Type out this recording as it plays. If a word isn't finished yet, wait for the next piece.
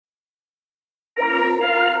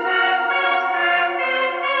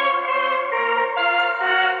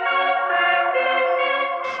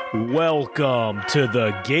Welcome to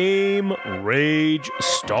the Game Rage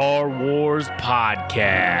Star Wars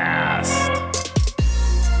podcast.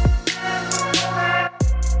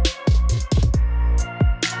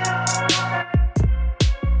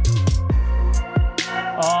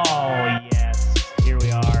 Oh, yes. Here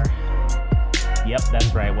we are. Yep,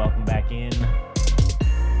 that's right. Welcome back in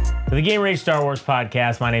to the Game Rage Star Wars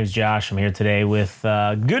podcast. My name's Josh. I'm here today with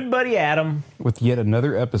good buddy Adam. With yet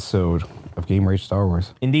another episode of Game Rage Star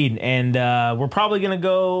Wars. Indeed. And we're probably going to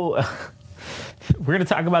go... we're going to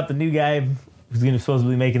talk about the new guy who's going to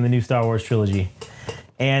supposedly be making the new Star Wars Trilogy.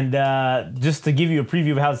 And just to give you a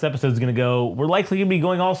preview of how this episode is going to go, we're likely going to be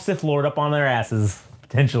going all Sith Lord up on their asses,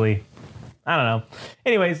 potentially. I don't know.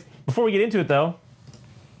 Anyways, before we get into it, though,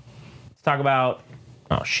 let's talk about...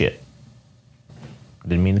 Oh, shit.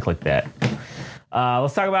 Didn't mean to click that.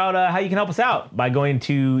 Let's talk about how you can help us out by going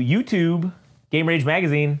to YouTube, Game Rage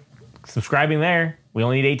Magazine, subscribing there. We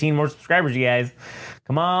only need 18 more subscribers, you guys.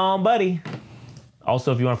 Come on, buddy.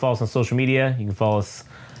 Also, if you want to follow us on social media, you can follow us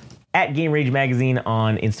at Game Rage Magazine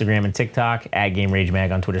on Instagram and TikTok, at Game Rage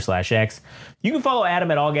Mag on Twitter/X. You can follow Adam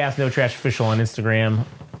at All Gas No Trash Official on Instagram,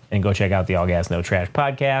 and go check out the All Gas No Trash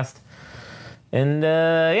podcast. And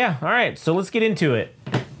yeah, all right. So let's get into it.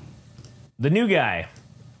 The new guy,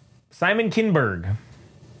 Simon Kinburg,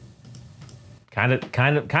 kind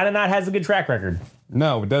of not has a good track record.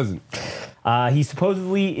 No, it doesn't. He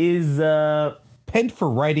supposedly is Penned for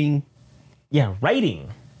writing. Yeah, writing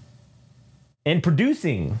and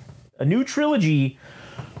producing a new trilogy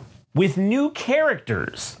with new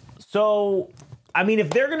characters. So, I mean, if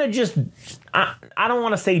they're gonna just, I don't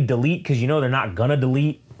want to say delete, because you know they're not gonna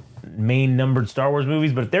delete main numbered Star Wars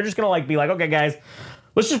movies, but if they're just gonna be like, okay, guys,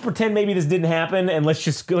 let's just pretend maybe this didn't happen, and let's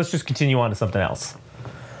just continue on to something else.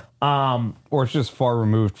 Or it's just far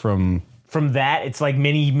removed from that. It's like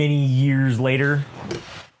many years later.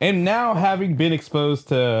 And now, having been exposed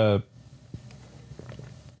to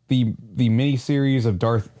the miniseries of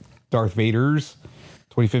Darth Vader's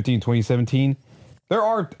 2015, 2017, there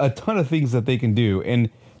are a ton of things that they can do. And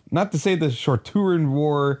not to say the Shorturan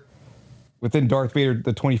War within Darth Vader,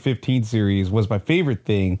 the 2015 series, was my favorite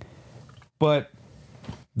thing, but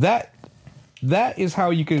that is how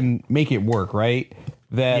you can make it work, right?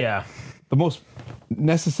 That the most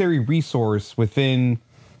necessary resource within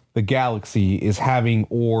the galaxy is having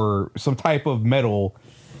or some type of metal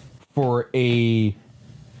for a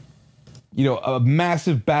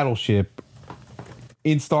massive battleship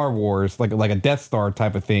in Star Wars, like a Death Star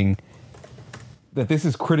type of thing. That this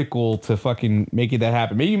is critical to fucking making that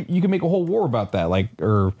happen. Maybe you can make a whole war about that, I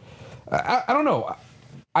don't know.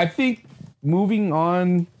 I think moving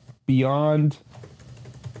on beyond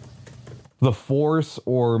the Force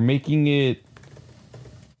or making it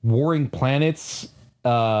warring planets,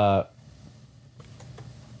 I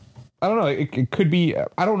don't know. It could be.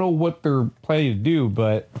 I don't know what they're planning to do,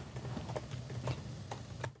 but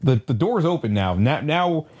the door's open now.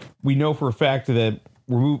 Now we know for a fact that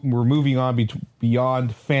we're moving on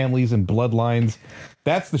beyond families and bloodlines.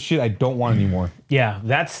 That's the shit I don't want anymore. Yeah,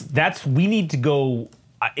 that's we need to go.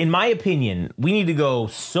 In my opinion, we need to go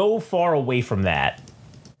so far away from that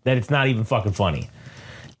it's not even fucking funny.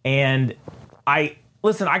 And I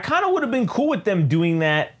kind of would have been cool with them doing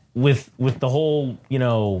that with the whole,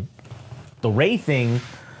 the Rey thing.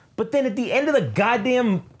 But then at the end of the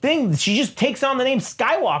goddamn thing, she just takes on the name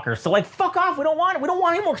Skywalker. So fuck off. We don't want it. We don't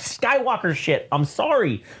want any more Skywalker shit. I'm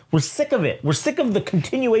sorry. We're sick of it. We're sick of the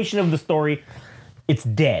continuation of the story. It's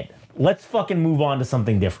dead. Let's fucking move on to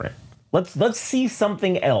something different. Let's see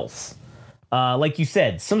something else. Like you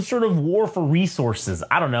said, some sort of war for resources.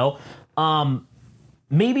 I don't know.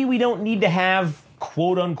 Maybe we don't need to have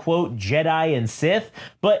quote-unquote Jedi and Sith,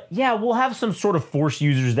 but yeah, we'll have some sort of Force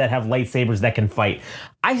users that have lightsabers that can fight.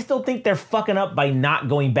 I still think they're fucking up by not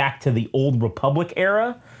going back to the Old Republic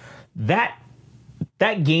era. That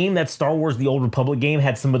game, that Star Wars The Old Republic game,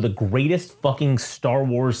 had some of the greatest fucking Star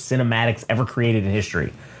Wars cinematics ever created in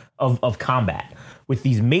history of combat. With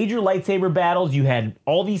these major lightsaber battles, you had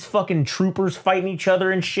all these fucking troopers fighting each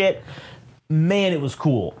other and shit. Man, it was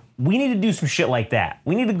cool. We need to do some shit like that.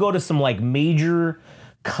 We need to go to some major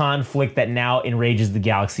conflict that now enrages the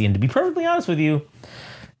galaxy. And to be perfectly honest with you,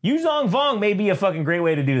 Yuzong Vong may be a fucking great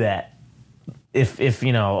way to do that. If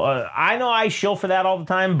I know I shill for that all the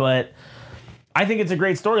time, but I think it's a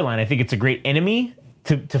great storyline. I think it's a great enemy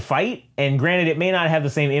to fight. And granted, it may not have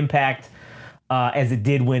the same impact as it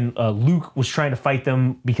did when Luke was trying to fight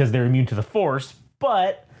them because they're immune to the Force,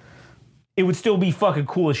 but it would still be fucking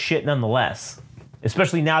cool as shit nonetheless.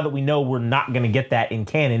 Especially now that we know we're not going to get that in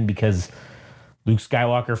canon because Luke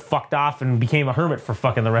Skywalker fucked off and became a hermit for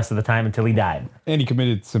fucking the rest of the time until he died. And he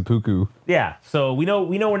committed seppuku. Yeah, so we know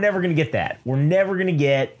we're never gonna get that. We're never gonna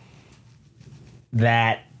get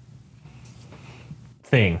that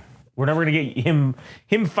thing. We're never gonna get him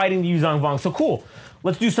fighting the Yuzong Vong. So cool.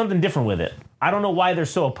 Let's do something different with it. I don't know why they're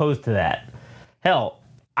so opposed to that. Hell,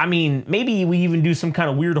 I mean, maybe we even do some kind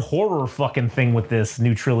of weird horror fucking thing with this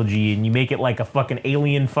new trilogy, and you make it like a fucking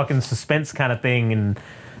alien fucking suspense kind of thing, and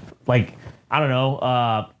like, I don't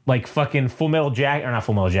know, like fucking Full Metal Jacket, or not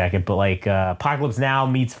Full Metal Jacket, but like Apocalypse Now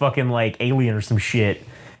meets fucking like Alien or some shit.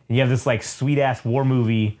 And you have this like sweet ass war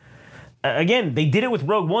movie. Again, they did it with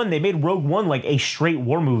Rogue One. They made Rogue One like a straight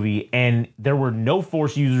war movie, and there were no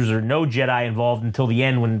Force users or no Jedi involved until the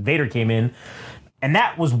end when Vader came in. And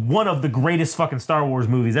that was one of the greatest fucking Star Wars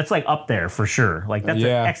movies. That's like up there for sure. Like that's an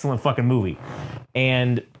excellent fucking movie.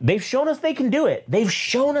 And they've shown us they can do it. They've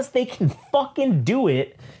shown us they can fucking do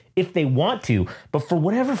it if they want to. But for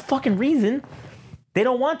whatever fucking reason, they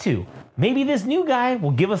don't want to. Maybe this new guy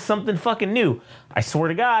will give us something fucking new. I swear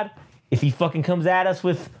to God, if he fucking comes at us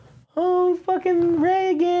with, oh, fucking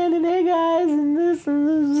Ray again, and hey guys, and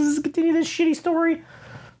this, continue this shitty story.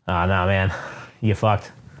 Oh, no, man. You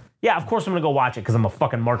fucked. Yeah, of course I'm gonna go watch it because I'm a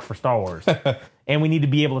fucking mark for Star Wars. And we need to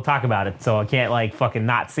be able to talk about it, so I can't like fucking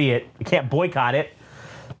not see it. I can't boycott it,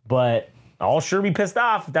 but I'll sure be pissed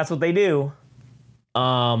off if that's what they do.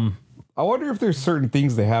 I wonder if there's certain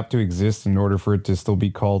things that have to exist in order for it to still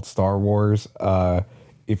be called Star Wars.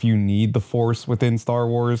 If you need the Force within Star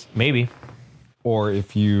Wars. Maybe. Or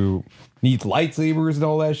if you need lightsabers and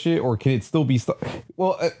all that shit, or can it still be...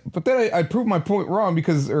 but then I proved my point wrong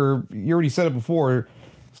because, or you already said it before,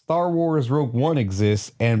 Star Wars Rogue One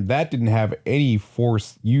exists, and that didn't have any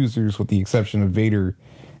Force users with the exception of Vader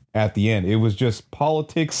at the end. It was just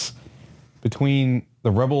politics between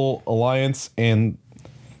the Rebel Alliance and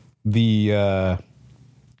the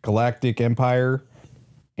Galactic Empire,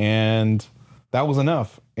 and that was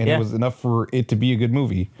enough. And it was enough for it to be a good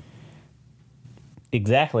movie.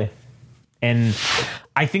 Exactly. And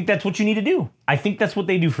I think that's what you need to do. I think that's what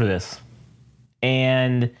they do for this.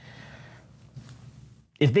 And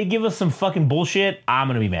if they give us some fucking bullshit, I'm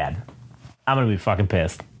going to be mad. I'm going to be fucking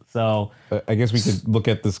pissed. So I guess we could look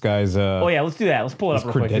at this guy's... oh, yeah, let's do that. Let's pull it up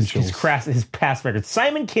real quick. His past record.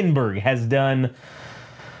 Simon Kinburg has done...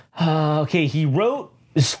 okay, he wrote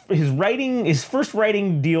his first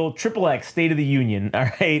writing deal, XXX, State of the Union, all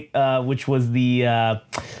right, which was the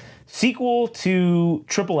sequel to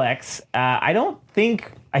XXX.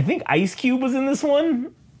 I think Ice Cube was in this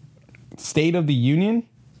one. State of the Union?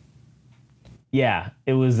 Yeah,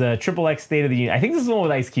 it was XXX State of the Union. I think this is the one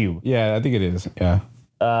with Ice Cube. Yeah, I think it is. Yeah.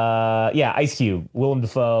 Yeah, Ice Cube, Willem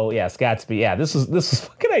Dafoe, yeah, Scotsby. Yeah, this was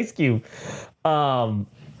fucking Ice Cube.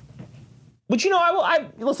 But you know,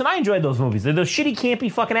 I enjoyed those movies. They're those shitty,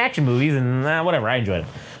 campy fucking action movies, and whatever, I enjoyed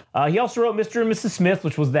it. He also wrote Mr. and Mrs. Smith,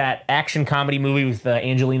 which was that action comedy movie with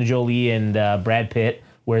Angelina Jolie and Brad Pitt,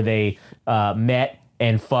 where they met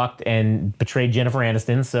and fucked and betrayed Jennifer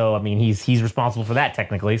Aniston. So, I mean, he's responsible for that,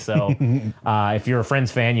 technically. So, if you're a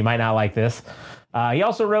Friends fan, you might not like this. He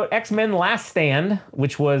also wrote X-Men Last Stand,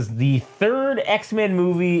 which was the third X-Men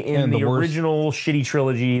movie in the original shitty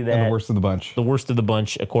trilogy. And the worst of the bunch. The worst of the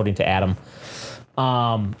bunch, according to Adam.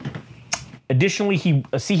 Additionally,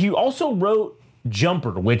 he also wrote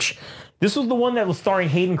Jumper, which this was the one that was starring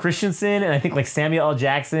Hayden Christensen and I think like Samuel L.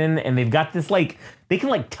 Jackson, and they've got this like they can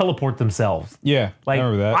like teleport themselves. Yeah, like, I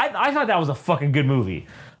remember that. I thought that was a fucking good movie.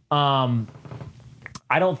 I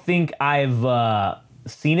don't think I've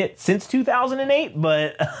seen it since 2008,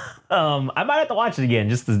 but I might have to watch it again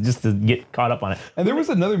just to get caught up on it. And there was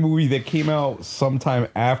another movie that came out sometime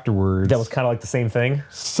afterwards that was kind of like the same thing,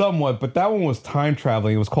 somewhat, but that one was time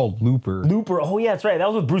traveling. It was called Looper. Oh yeah, that's right. That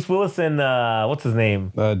was with Bruce Willis and what's his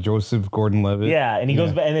name? Joseph Gordon-Levitt. Yeah, and he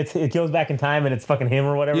goes back, and it goes back in time, and it's fucking him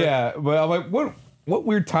or whatever. Yeah, but I'm like, what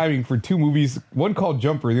weird timing for two movies, one called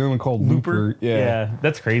Jumper, the other one called Looper. Yeah,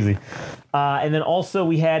 that's crazy. And then also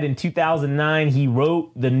we had in 2009, he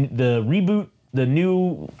wrote the reboot, the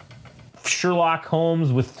new Sherlock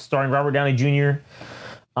Holmes with starring Robert Downey Jr.,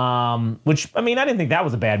 which, I mean, I didn't think that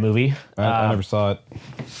was a bad movie. I never saw it.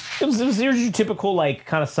 It was your typical, like,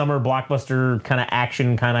 kind of summer blockbuster, kind of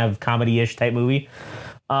action, kind of comedy-ish type movie.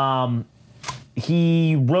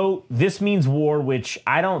 He wrote This Means War, which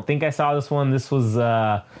I don't think I saw this one. This was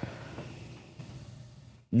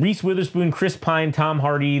Reese Witherspoon, Chris Pine, Tom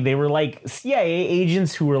Hardy. They were like CIA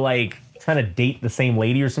agents who were like trying to date the same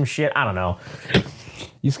lady or some shit. I don't know.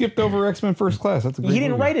 You skipped over X-Men First Class. That's a great He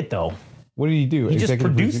didn't movie. write it though. What did he do? He just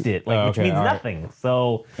produced it, like, which means nothing.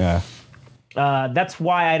 So yeah. That's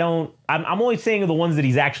why I'm only saying the ones that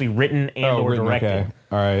he's actually written and or directed. Okay.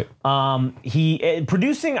 All right. He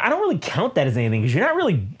producing, I don't really count that as anything because you're not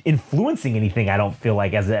really influencing anything. I don't feel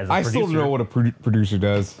like as a I producer. still don't know what a producer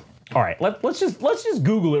does. All right, let's just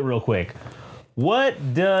Google it real quick.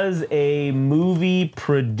 What does a movie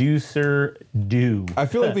producer do? I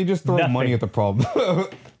feel like they just throw money at the problem.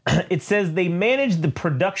 It says they manage the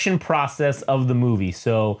production process of the movie.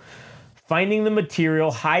 So finding the material,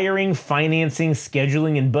 hiring, financing,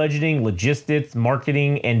 scheduling and budgeting, logistics,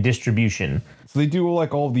 marketing, and distribution. So they do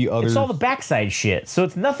like all the other. It's all the backside shit. So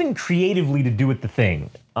it's nothing creatively to do with the thing.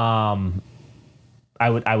 I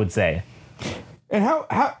would say. And how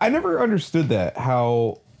I never understood that.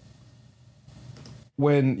 How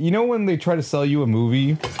when they try to sell you a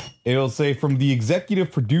movie, it'll say from the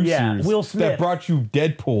executive producers Will Smith that brought you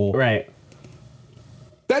Deadpool. Right.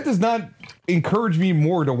 That does not encourage me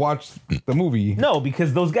more to watch the movie. No,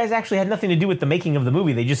 because those guys actually had nothing to do with the making of the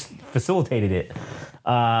movie. They just facilitated it.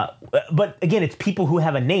 But again, it's people who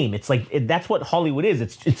have a name. It's like that's what Hollywood is.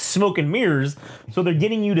 It's smoke and mirrors. So they're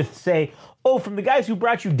getting you to say, oh, from the guys who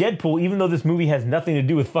brought you Deadpool, even though this movie has nothing to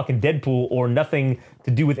do with fucking Deadpool or nothing to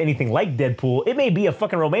do with anything like Deadpool, it may be a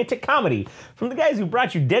fucking romantic comedy. From the guys who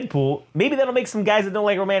brought you Deadpool, maybe that'll make some guys that don't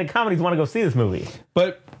like romantic comedies want to go see this movie.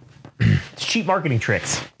 But it's cheap marketing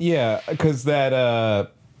tricks. Yeah, because that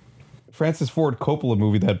Francis Ford Coppola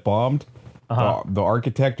movie that bombed, the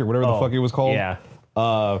Architect or whatever the fuck it was called. Yeah.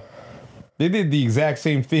 They did the exact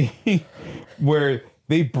same thing where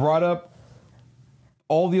they brought up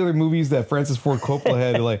all the other movies that Francis Ford Coppola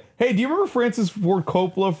had. Like, hey, do you remember Francis Ford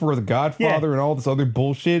Coppola for The Godfather and all this other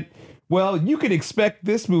bullshit? Well, you could expect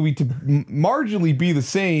this movie to marginally be the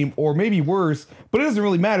same or maybe worse, but it doesn't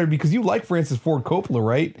really matter because you like Francis Ford Coppola,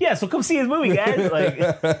 right? Yeah, so come see his movie, guys.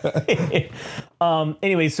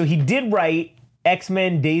 Anyway, so he did write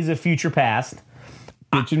X-Men Days of Future Past.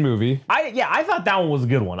 Bitchin' movie. I thought that one was a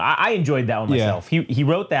good one. I enjoyed that one myself. Yeah. He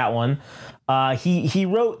wrote that one. He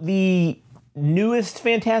wrote the newest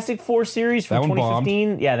Fantastic Four series from 2015.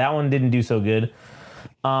 Bombed. Yeah, that one didn't do so good.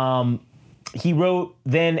 He wrote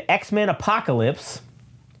then X-Men Apocalypse,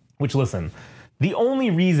 which, listen, the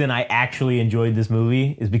only reason I actually enjoyed this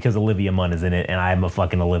movie is because Olivia Munn is in it, and I'm a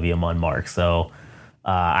fucking Olivia Munn mark. So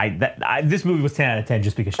this movie was 10 out of 10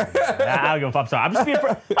 just because she was in it. I don't give a fuck. I'm sorry.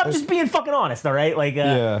 I'm just being fucking honest, all right? Like,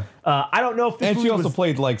 I don't know if this movie also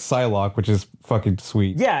played, like, Psylocke, which is fucking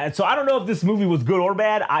sweet. Yeah, so I don't know if this movie was good or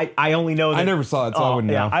bad. I only know that... I never saw it, so I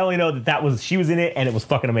wouldn't know. I only know that she was in it, and it was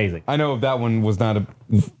fucking amazing. I know that one was not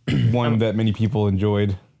one that many people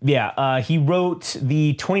enjoyed. Yeah, he wrote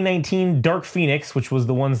the 2019 Dark Phoenix, which was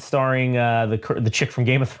the one starring the chick from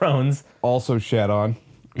Game of Thrones. Also shat on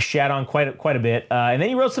quite a bit. And then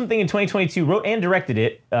he wrote something in 2022, wrote and directed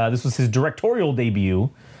it. This was his directorial debut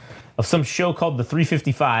of some show called The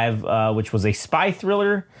 355, which was a spy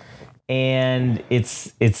thriller. And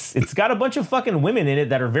it's got a bunch of fucking women in it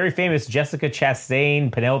that are very famous. Jessica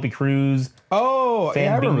Chastain, Penelope Cruz. Oh,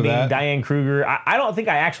 Fan I remember that. Diane Kruger. I don't think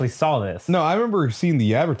I actually saw this. No, I remember seeing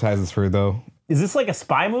the advertisements for it, though. Is this like a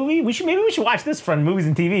spy movie? Maybe we should watch this from Movies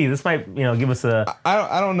and TV. This might, give us a...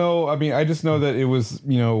 I don't know. I mean, I just know that it was,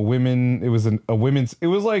 women. It was a women's... It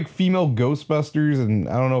was like female Ghostbusters, and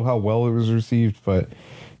I don't know how well it was received, but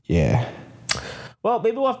yeah. Well,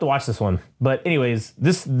 maybe we'll have to watch this one. But anyways,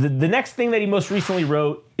 the next thing that he most recently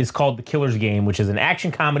wrote is called The Killer's Game, which is an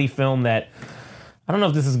action comedy film that... I don't know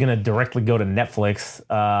if this is going to directly go to Netflix.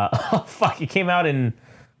 Oh, fuck. It came out in...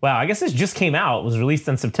 Wow, I guess this just came out. It was released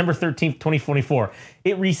on September 13th, 2024.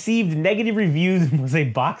 It received negative reviews and was a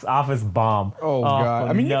box office bomb. Oh God.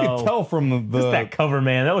 I mean, you could tell from the... Just that cover,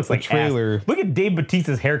 man. That looks like trailer. Ass. Look at Dave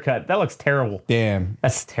Bautista's haircut. That looks terrible. Damn.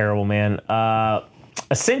 That's terrible, man.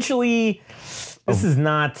 Essentially, this is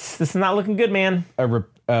not looking good, man.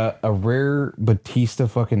 A rare Batista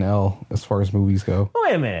fucking L as far as movies go. Oh,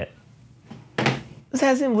 wait a minute. This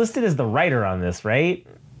has him listed as the writer on this, right?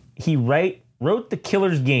 He wrote The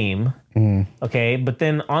Killer's Game, okay, but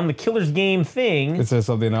then on The Killer's Game thing... It says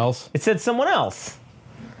something else? It said someone else.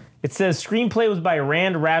 It says screenplay was by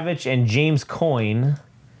Rand Ravitch and James Coyne.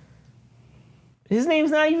 His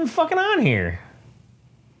name's not even fucking on here.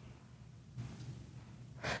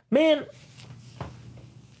 Man,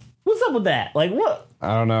 what's up with that? Like, what?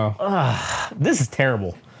 I don't know. This is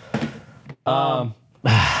terrible.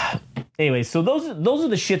 Anyway, so those are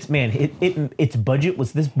the shits, man. Its budget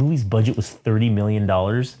was, this movie's budget was $30 million.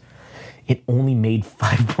 It only made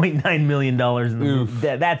 $5.9 million in the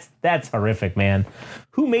movie. That's horrific, man.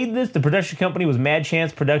 Who made this? The production company was Mad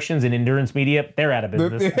Chance Productions and Endurance Media. They're out of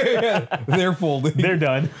business. They're folding. They're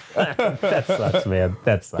done. That sucks, man.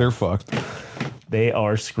 That sucks. They're fucked. They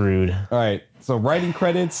are screwed. All right. So writing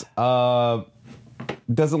credits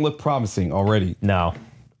doesn't look promising already. No,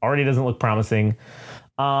 already doesn't look promising.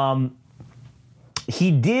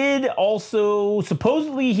 He did also,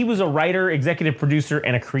 supposedly he was a writer, executive producer,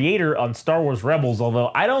 and a creator on Star Wars Rebels,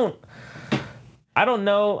 although I don't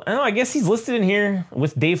know. I guess he's listed in here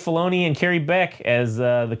with Dave Filoni and Carrie Beck as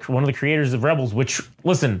one of the creators of Rebels, which,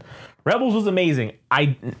 listen, Rebels was amazing.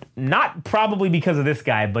 Not probably because of this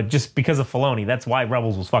guy, but just because of Filoni. That's why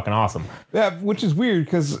Rebels was fucking awesome. Yeah, which is weird,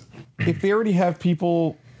 because if they already have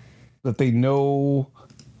people that they know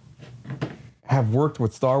have worked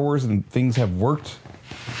with Star Wars and things have worked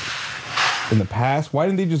in the past, why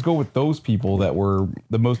didn't they just go with those people that were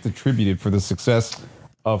the most attributed for the success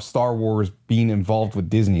of Star Wars being involved with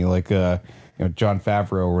Disney, like Jon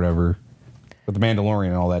Favreau or whatever, with the Mandalorian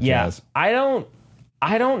and all that jazz? I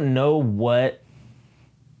don't know what.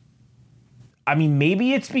 I mean,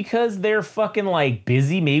 maybe it's because they're fucking like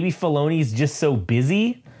busy. Maybe Filoni's just so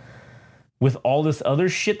busy with all this other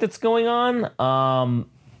shit that's going on.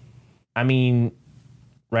 I mean,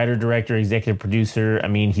 writer, director, executive producer. I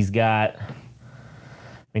mean, he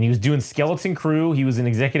was doing Skeleton Crew. He was an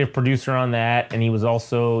executive producer on that, and he was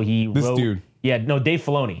also dude. Yeah, no, Dave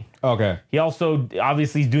Filoni. Okay. He also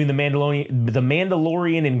obviously is doing the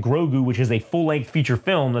Mandalorian and Grogu, which is a full-length feature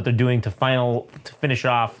film that they're doing to finish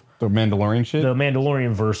off the Mandalorian shit, the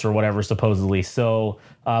Mandalorian verse or whatever, supposedly. So,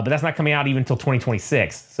 but that's not coming out even until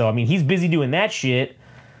 2026. So, I mean, he's busy doing that shit.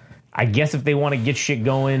 I guess if they want to get shit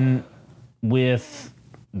going with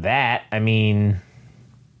that, I mean,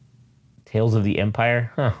 Tales of the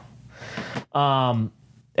Empire,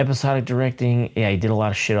 episodic directing, yeah, he did a lot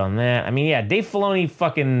of shit on that. I mean, yeah, Dave Filoni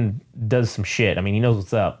fucking does some shit. I mean, he knows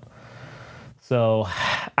what's up. So,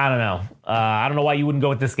 I don't know. I don't know why you wouldn't go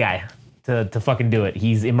with this guy to fucking do it.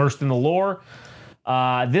 He's immersed in the lore.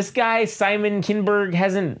 This guy, Simon Kinburg,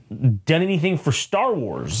 hasn't done anything for Star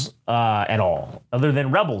Wars at all, other than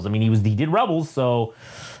Rebels. I mean, he did Rebels, so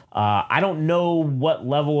I don't know what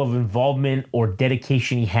level of involvement or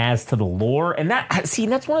dedication he has to the lore. And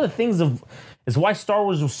that's one of the things is why Star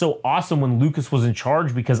Wars was so awesome when Lucas was in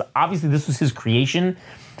charge, because obviously this was his creation.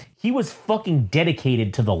 He was fucking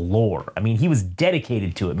dedicated to the lore. I mean, he was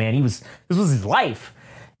dedicated to it, man. This was his life.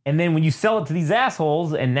 And then when you sell it to these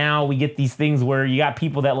assholes, and now we get these things where you got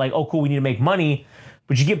people that like, oh, cool, we need to make money.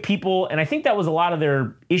 But you get people, and I think that was a lot of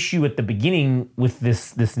their issue at the beginning with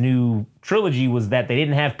this new trilogy, was that they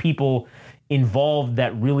didn't have people involved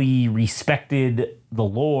that really respected the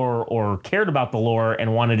lore or cared about the lore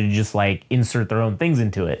and wanted to just like insert their own things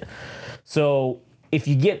into it. So if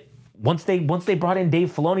you get, once they brought in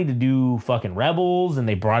Dave Filoni to do fucking Rebels, and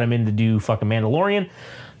they brought him in to do fucking Mandalorian,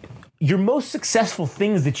 your most successful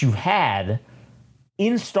things that you've had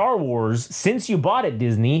in Star Wars since you bought it,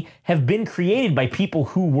 Disney, have been created by people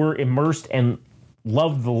who were immersed and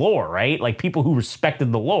loved the lore, right? Like people who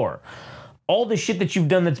respected the lore. All the shit that you've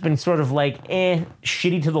done that's been sort of like,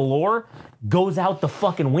 shitty to the lore goes out the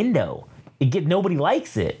fucking window. Nobody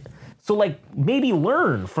likes it. So like maybe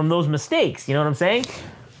learn from those mistakes. You know what I'm saying?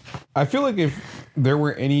 I feel like if there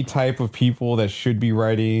were any type of people that should be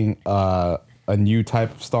writing a new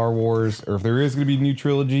type of Star Wars, or if there is going to be a new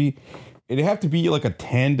trilogy, it'd have to be like a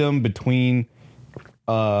tandem between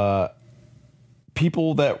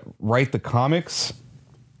people that write the comics,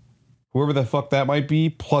 whoever the fuck that might be,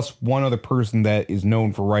 plus one other person that is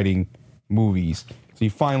known for writing movies. So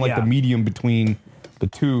you find like the medium between the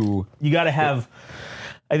two. You got to have.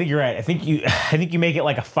 I think you're right. I think you make it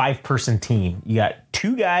like a 5-person team. You got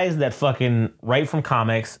 2 guys that fucking write from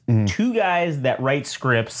comics, 2 guys that write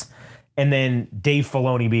scripts, and then Dave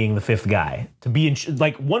Filoni being the 5th guy to be in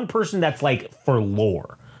like one person that's like for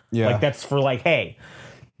lore. Yeah. Like that's for like, hey,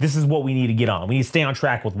 this is what we need to get on. We need to stay on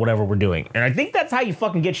track with whatever we're doing. And I think that's how you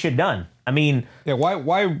fucking get shit done. I mean, yeah,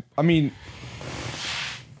 why I mean,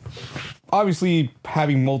 obviously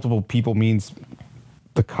having multiple people means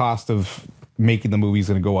the cost of making the movie is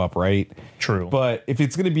going to go up, right? True. But if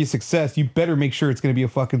it's going to be a success, you better make sure it's going to be a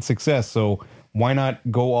fucking success. So why not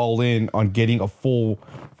go all in on getting a full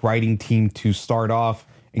writing team to start off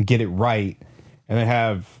and get it right, and then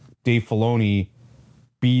have Dave Filoni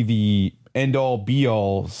be the end all be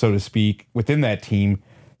all, so to speak, within that team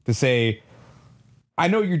to say, I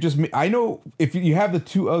know if you have the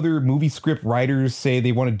 2 other movie script writers say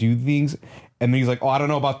they want to do things, and then he's like, oh, I don't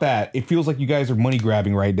know about that. It feels like you guys are money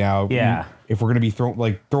grabbing right now. Yeah. If we're going to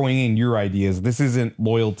be throwing in your ideas, this isn't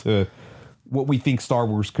loyal to what we think Star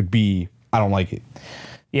Wars could be. I don't like it.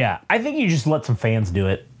 Yeah. I think you just let some fans do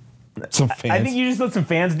it. I think you just let some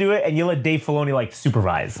fans do it, and you let Dave Filoni like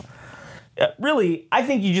supervise. Really, I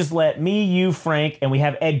think you just let me, you, Frank, and we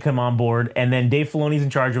have Ed come on board, and then Dave Filoni's in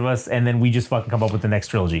charge of us, and then we just fucking come up with the next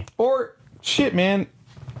trilogy. Or, shit, man,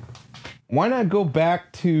 why not go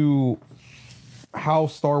back to how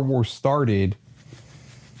Star Wars started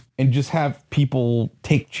and just have people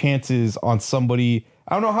take chances on somebody?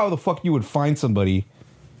 I don't know how the fuck you would find somebody,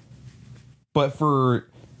 but for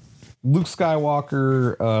Luke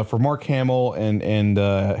Skywalker, for Mark Hamill and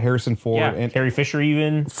Harrison Ford, and Carrie Fisher,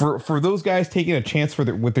 even for those guys taking a chance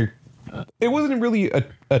it wasn't really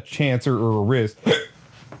a chance or a risk,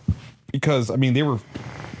 because I mean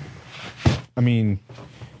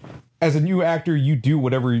as a new actor, you do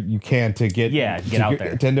whatever you can to get out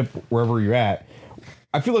there, to end up wherever you're at.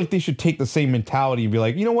 I feel like they should take the same mentality and be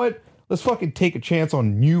like, you know what? Let's fucking take a chance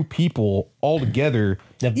on new people altogether.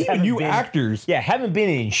 Even new actors. Yeah, haven't been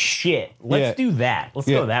in shit. Let's do that. Let's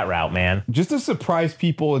go that route, man. Just to surprise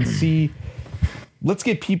people and see. Let's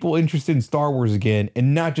get people interested in Star Wars again,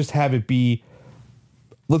 and not just have it be.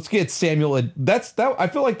 Let's get Samuel. I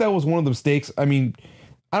feel like that was one of the mistakes. I mean,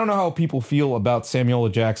 I don't know how people feel about Samuel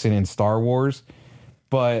L. Jackson in Star Wars,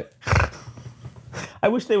 but I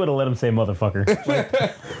wish they would have let him say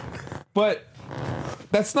motherfucker. But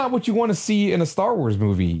that's not what you want to see in a Star Wars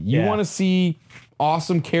movie. You want to see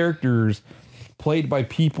awesome characters played by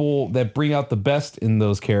people that bring out the best in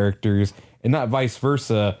those characters, and not vice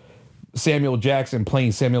versa. Samuel Jackson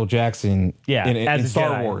playing Samuel Jackson in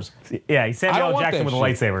Star Jedi. Wars. Yeah, he's Samuel L. Jackson with a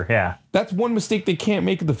lightsaber. Yeah. That's one mistake they can't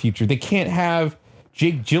make in the future. They can't have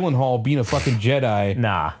Jake Gyllenhaal being a fucking Jedi.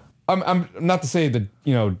 Nah. I'm not to say that,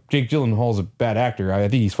 Jake Gyllenhaal's a bad actor. I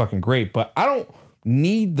think he's fucking great, but I don't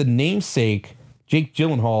need the namesake Jake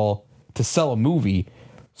Gyllenhaal to sell a movie.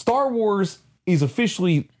 Star Wars is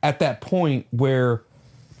officially at that point where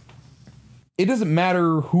it doesn't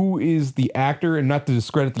matter who is the actor, and not to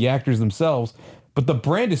discredit the actors themselves, but the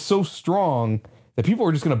brand is so strong that people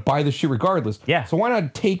are just going to buy the shit regardless. Yeah. So why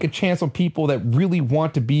not take a chance on people that really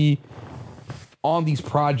want to be on these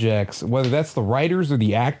projects, whether that's the writers or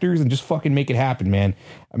the actors, and just fucking make it happen, man.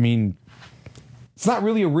 I mean, it's not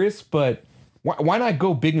really a risk, but why not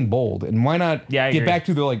go big and bold? And why not get back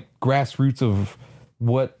to the grassroots of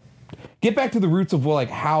get back to the roots of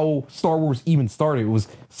how Star Wars even started? It was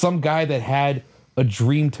some guy that had a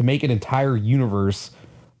dream to make an entire universe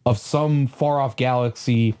of some far off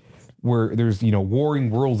galaxy where there's warring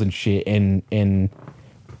worlds and shit, and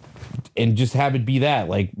just have it be that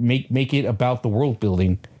make it about the world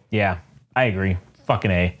building. Yeah, I agree.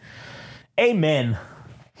 Fucking A. Amen.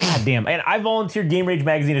 God damn. And I volunteered Game Rage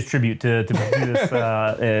Magazine as tribute to do this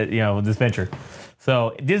this venture.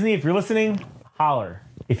 So Disney, if you're listening, holler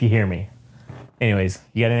if you hear me. Anyways,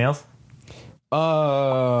 you got anything else?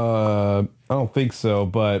 I don't think so,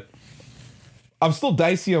 but I'm still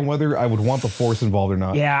dicey on whether I would want the Force involved or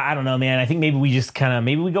not. Yeah, I don't know, man. I think maybe we just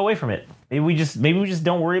maybe we go away from it. Maybe we just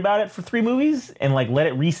don't worry about it for 3 movies and let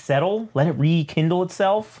it resettle, let it rekindle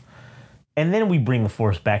itself, and then we bring the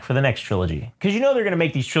Force back for the next trilogy. Because they're going to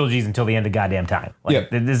make these trilogies until the end of goddamn time.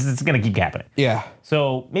 This is going to keep happening. Yeah.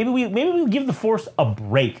 So maybe we give the Force a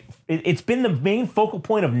break. It's been the main focal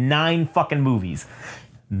point of 9 fucking movies.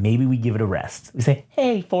 Maybe we give it a rest. We say,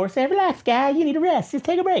 hey, Force, relax, guy. You need a rest. Just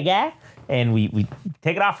take a break, guy. And we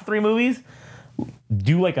take it off for 3 movies.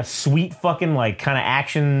 Do a sweet fucking kind of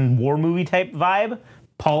action war movie type vibe,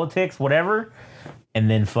 politics, whatever, and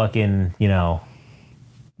then fucking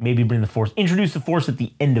maybe bring the Force, introduce the Force at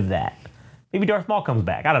the end of that. Maybe Darth Maul comes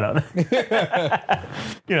back. I don't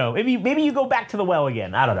know. Maybe you go back to the well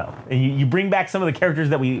again. I don't know. And you bring back some of the characters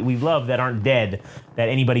that we love that aren't dead that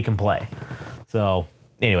anybody can play. So,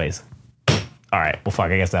 anyways, all right. Well, fuck.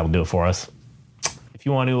 I guess that'll do it for us. If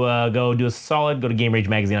you want to go do a solid, go to Game Rage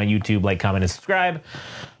Magazine on YouTube, comment, and subscribe.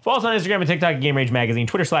 Follow us on Instagram and TikTok at Game Rage Magazine,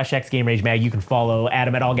 Twitter/X Game Rage Mag. You can follow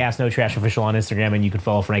Adam at All Gas No Trash Official on Instagram, and you can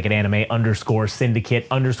follow Frank at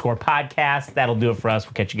Anime_Syndicate_podcast. That'll do it for us.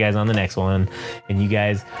 We'll catch you guys on the next one. And you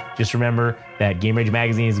guys just remember that Game Rage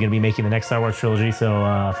Magazine is going to be making the next Star Wars trilogy,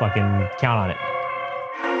 so fucking count on it.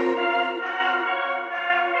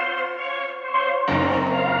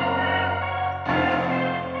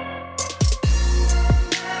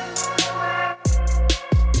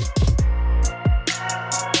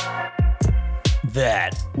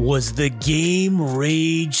 That was the Game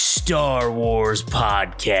Rage Star Wars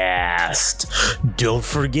podcast. Don't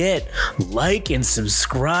forget, like and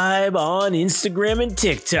subscribe on Instagram and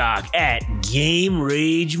TikTok at Game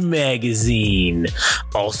Rage Magazine.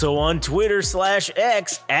 Also on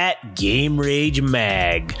Twitter/X at Game Rage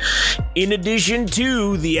Mag. In addition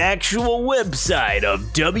to the actual website of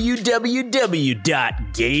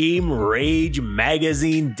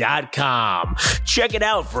www.GameRageMagazine.com. Check it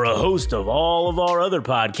out for a host of all of our other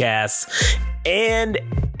podcasts and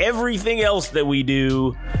everything else that we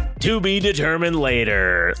do, to be determined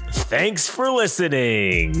later. Thanks for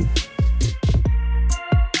listening.